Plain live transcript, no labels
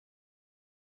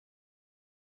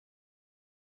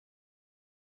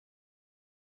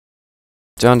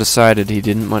John decided he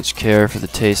didn't much care for the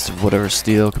taste of whatever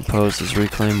steel composed his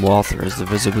reclaimed Walther as the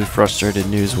visibly frustrated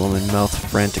newswoman mouthed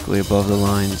frantically above the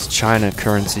lines, "China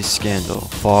currency scandal,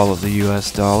 fall of the US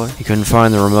dollar." He couldn't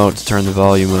find the remote to turn the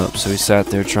volume up, so he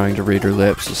sat there trying to read her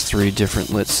lips as 3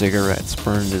 different lit cigarettes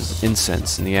burned as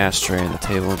incense in the ashtray on the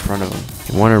table in front of him.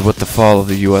 He wondered what the fall of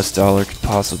the US dollar could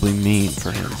possibly mean for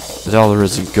him. The dollar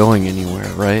isn't going anywhere,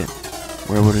 right?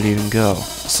 Where would it even go?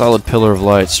 A solid pillar of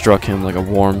light struck him like a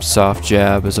warm, soft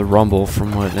jab as a rumble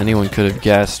from what anyone could have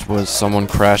guessed was someone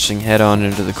crashing head-on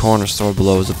into the corner store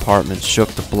below his apartment shook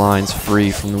the blinds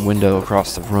free from the window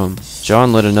across the room.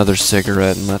 John lit another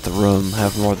cigarette and let the room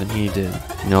have more than he did.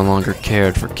 He no longer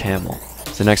cared for Camel.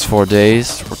 The next 4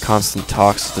 days were constant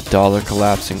talks of the dollar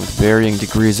collapsing with varying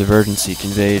degrees of urgency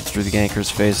conveyed through the anchor's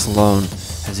face alone,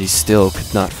 as he still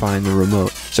could not find the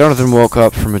remote. Jonathan woke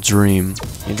up from a dream.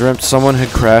 He dreamt someone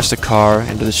had crashed a car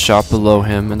into the shop below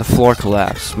him and the floor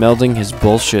collapsed, melding his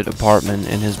bullshit apartment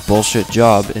and his bullshit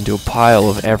job into a pile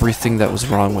of everything that was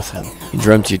wrong with him. He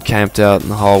dreamt he had camped out in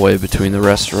the hallway between the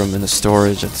restroom and the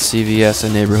storage at the CVS a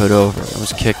neighborhood over and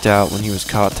was kicked out when he was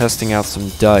caught testing out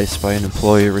some dice by an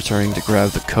employee returning to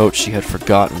grab the coat she had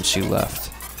forgotten she left.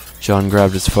 John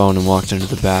grabbed his phone and walked into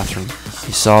the bathroom.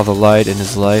 He saw the light and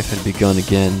his life had begun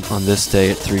again on this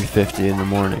day at 3:50 in the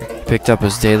morning. He picked up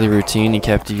his daily routine he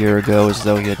kept a year ago as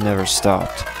though he had never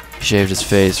stopped. He shaved his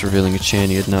face, revealing a chin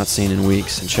he had not seen in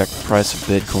weeks, and checked the price of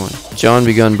Bitcoin. John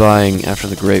begun buying after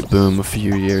the great boom a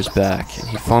few years back, and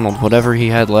he funneled whatever he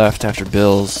had left after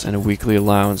bills and a weekly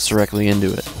allowance directly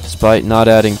into it. Despite not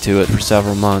adding to it for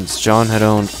several months, John had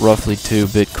owned roughly 2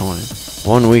 Bitcoin.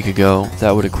 1 week ago,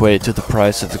 that would equate to the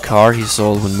price of the car he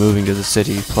sold when moving to the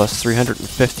city, plus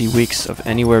 350 weeks of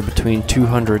anywhere between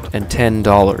 $200 and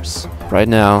 $10. Right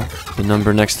now, the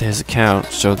number next to his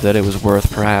account showed that it was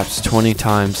worth perhaps 20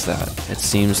 times that. It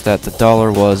seems that the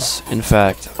dollar was, in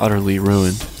fact, utterly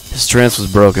ruined. His trance was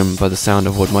broken by the sound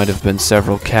of what might have been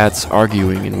several cats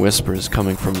arguing in whispers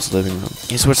coming from his living room.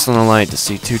 He switched on the light to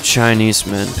see 2 Chinese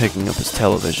men picking up his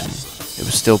television. It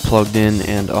was still plugged in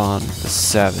and on, the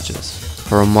savages.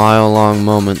 For a mile-long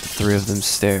moment, the 3 of them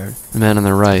stared. The man on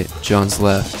the right, John's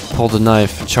left, pulled a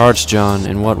knife and charged John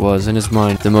in what was, in his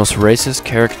mind, the most racist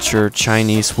caricature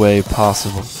Chinese way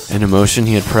possible. An emotion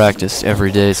he had practiced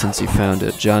every day since he found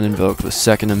it, John invoked the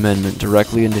Second Amendment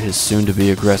directly into his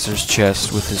soon-to-be aggressor's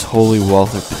chest with his holy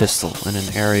Walther pistol in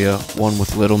an area one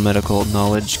with little medical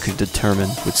knowledge could determine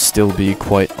would still be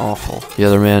quite awful. The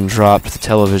other man dropped the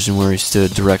television where he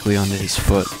stood directly onto his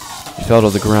foot. He fell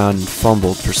to the ground and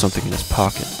fumbled for something in his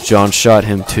pocket. John shot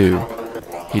him too.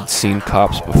 He'd seen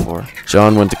cops before.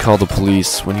 John went to call the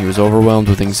police when he was overwhelmed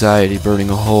with anxiety burning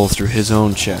a hole through his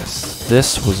own chest.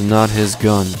 This was not his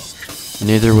gun.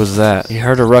 Neither was that. He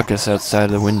heard a ruckus outside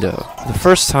the window. For the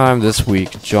first time this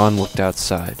week, John looked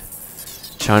outside.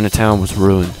 Chinatown was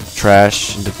ruined.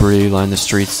 Trash and debris lined the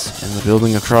streets, and the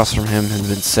building across from him had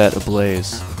been set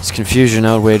ablaze. His confusion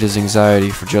outweighed his anxiety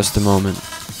for just a moment.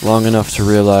 Long enough to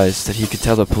realize that he could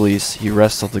tell the police he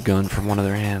wrestled the gun from one of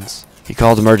their hands. He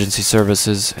called emergency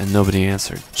services, and nobody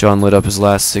answered. John lit up his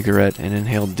last cigarette and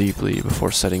inhaled deeply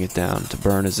before setting it down to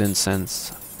burn his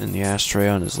incense in the ashtray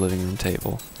on his living room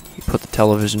table. He put the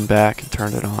television back and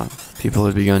turned it on. People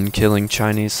had begun killing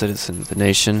Chinese citizens. The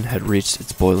nation had reached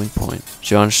its boiling point.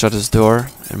 John shut his door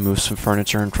and moved some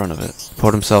furniture in front of it. He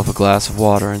poured himself a glass of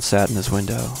water and sat in his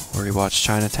window, where he watched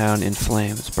Chinatown in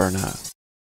flames burn out.